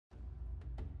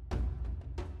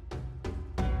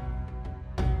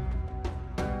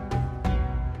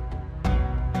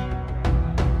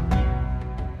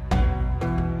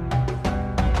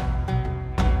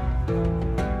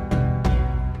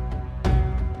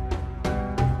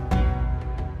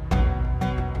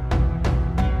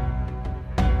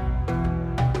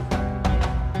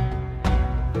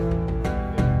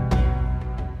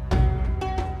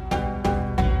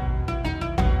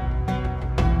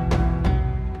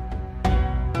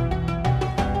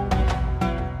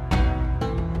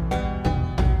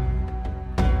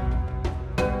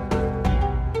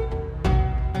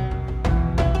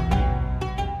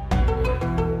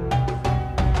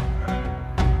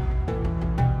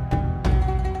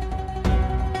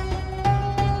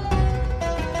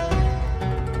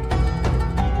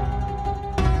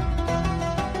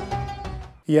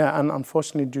Yeah, and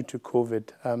unfortunately due to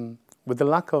COVID, with the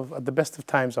lack of, at the best of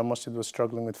times, our masjid was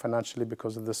struggling with financially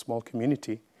because of the small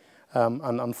community.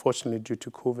 And unfortunately due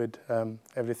to COVID,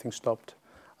 everything stopped.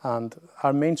 And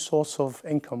our main source of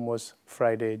income was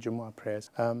Friday Jummah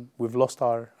prayers. We've lost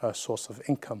our source of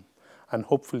income. And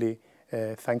hopefully,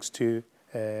 thanks to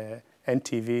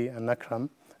NTV and Akram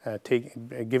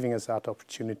giving us that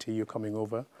opportunity, you coming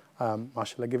over,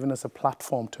 mashallah, giving us a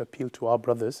platform to appeal to our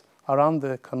brothers around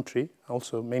the country,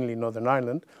 also mainly Northern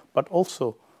Ireland, but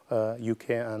also UK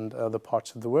and other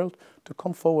parts of the world, to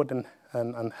come forward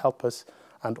and help us,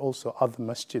 and also other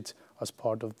masjids as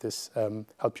part of this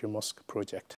Help Your Mosque project.